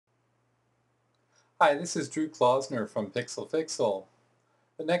Hi, this is Drew Klausner from Pixel Fixel.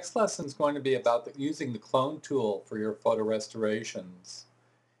 The next lesson is going to be about using the clone tool for your photo restorations.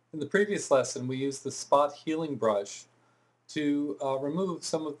 In the previous lesson, we used the spot healing brush to remove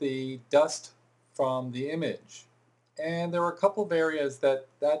some of the dust from the image. And there were a couple of areas that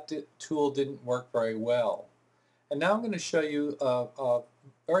tool didn't work very well. And now I'm going to show you a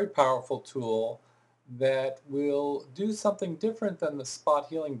very powerful tool that will do something different than the spot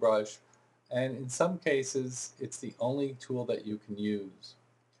healing brush, and in some cases it's the only tool that you can use.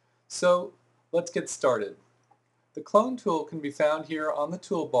 So let's get started. The clone tool can be found here on the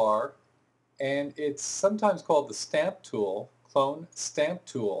toolbar, and it's sometimes called the stamp tool, clone stamp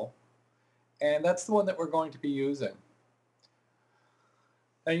tool, and that's the one that we're going to be using.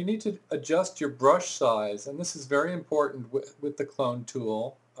 Now you need to adjust your brush size, and this is very important with the clone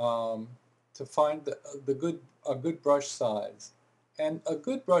tool, to find a good brush size. And a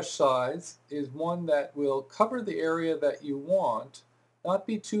good brush size is one that will cover the area that you want, not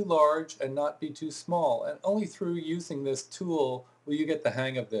be too large and not be too small. And only through using this tool will you get the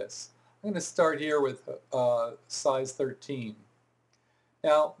hang of this. I'm going to start here with size 13.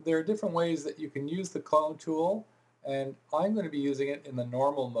 Now, there are different ways that you can use the clone tool, and I'm going to be using it in the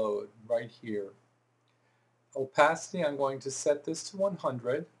normal mode right here. Opacity, I'm going to set this to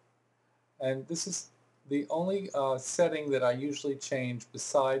 100, and this is the only setting that I usually change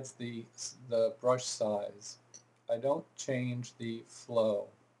besides the brush size. I don't change the flow.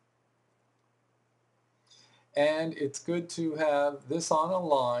 And it's good to have this on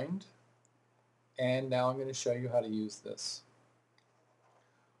aligned, and now I'm going to show you how to use this.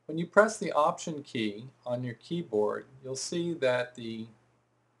 When you press the Option key on your keyboard, you'll see that the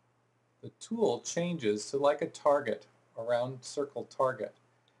tool changes to like a target, a round circle target.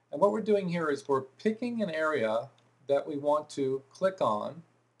 And what we're doing here is we're picking an area that we want to click on,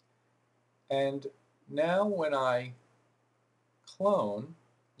 and now when I clone,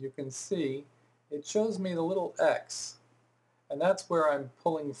 you can see it shows me the little X, and that's where I'm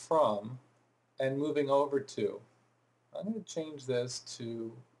pulling from and moving over to. I'm going to change this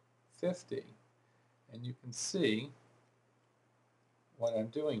to 50, and you can see what I'm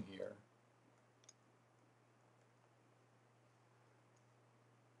doing here.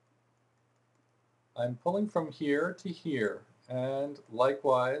 I'm pulling from here to here, and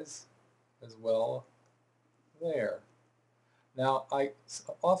likewise as well there. Now I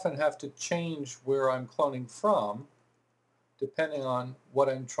often have to change where I'm cloning from depending on what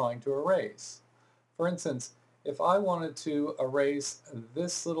I'm trying to erase. For instance, if I wanted to erase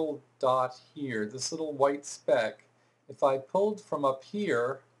this little dot here, this little white speck, if I pulled from up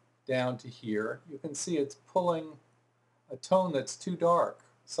here down to here, you can see it's pulling a tone that's too dark.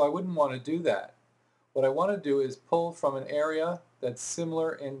 So I wouldn't want to do that. What I want to do is pull from an area that's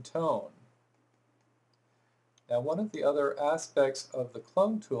similar in tone. Now, one of the other aspects of the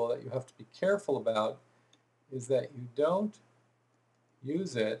clone tool that you have to be careful about is that you don't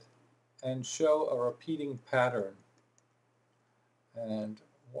use it and show a repeating pattern. And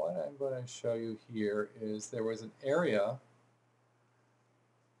what I'm going to show you here is there was an area,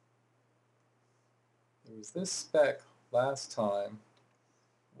 there was this speck last time.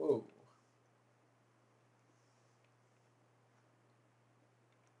 Whoa.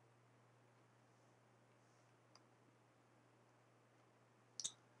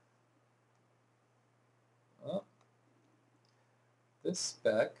 Oh, this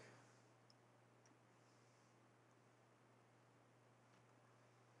speck,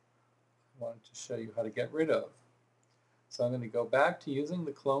 I wanted to show you how to get rid of. So I'm going to go back to using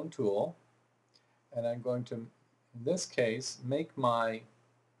the clone tool, and I'm going to, in this case, make my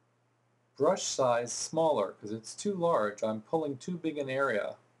brush size smaller because it's too large. I'm pulling too big an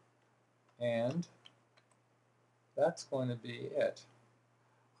area, and that's going to be it.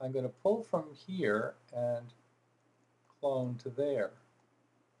 I'm going to pull from here and clone to there.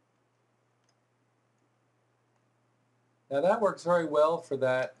 Now that works very well for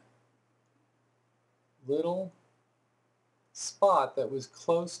that little spot that was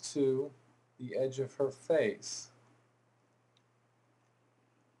close to the edge of her face.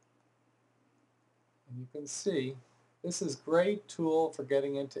 And you can see this is a great tool for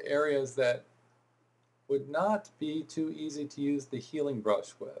getting into areas that would not be too easy to use the healing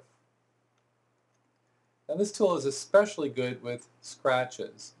brush with. Now this tool is especially good with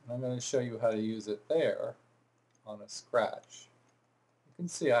scratches. And I'm going to show you how to use it there on a scratch. You can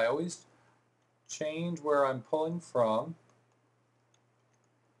see I always change where I'm pulling from.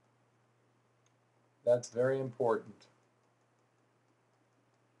 That's very important.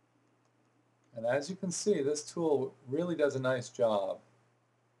 And as you can see, this tool really does a nice job.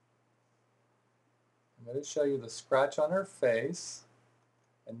 I'm going to show you the scratch on her face,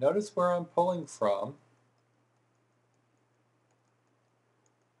 and notice where I'm pulling from,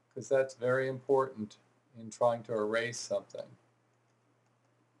 because that's very important in trying to erase something.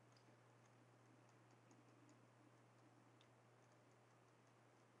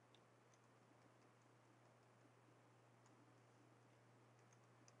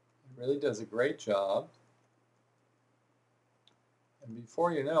 It really does a great job. And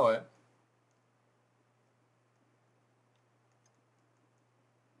before you know it,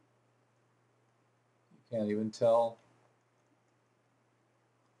 you can't even tell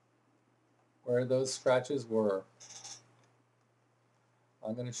where those scratches were.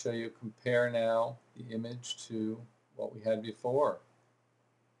 I'm going to show you compare now the image to what we had before.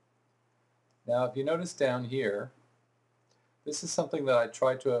 Now if you notice down here, this is something that I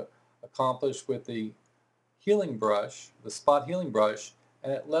tried to accomplish with the healing brush, the spot healing brush,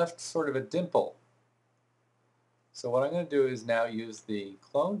 and it left sort of a dimple. So what I'm going to do is now use the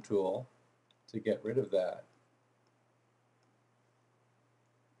clone tool to get rid of that.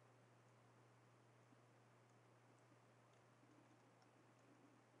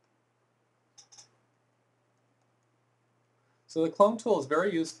 So the clone tool is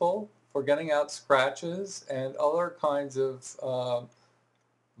very useful for getting out scratches and other kinds of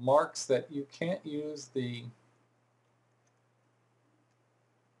marks that you can't use the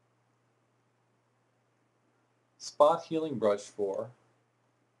spot healing brush for.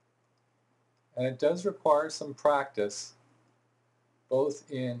 And it does require some practice, both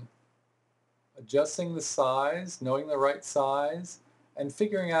in adjusting the size, knowing the right size, and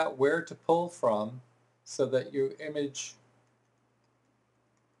figuring out where to pull from so that your image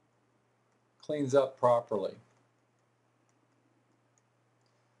cleans up properly.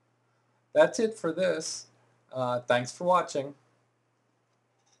 That's it for this. Thanks for watching.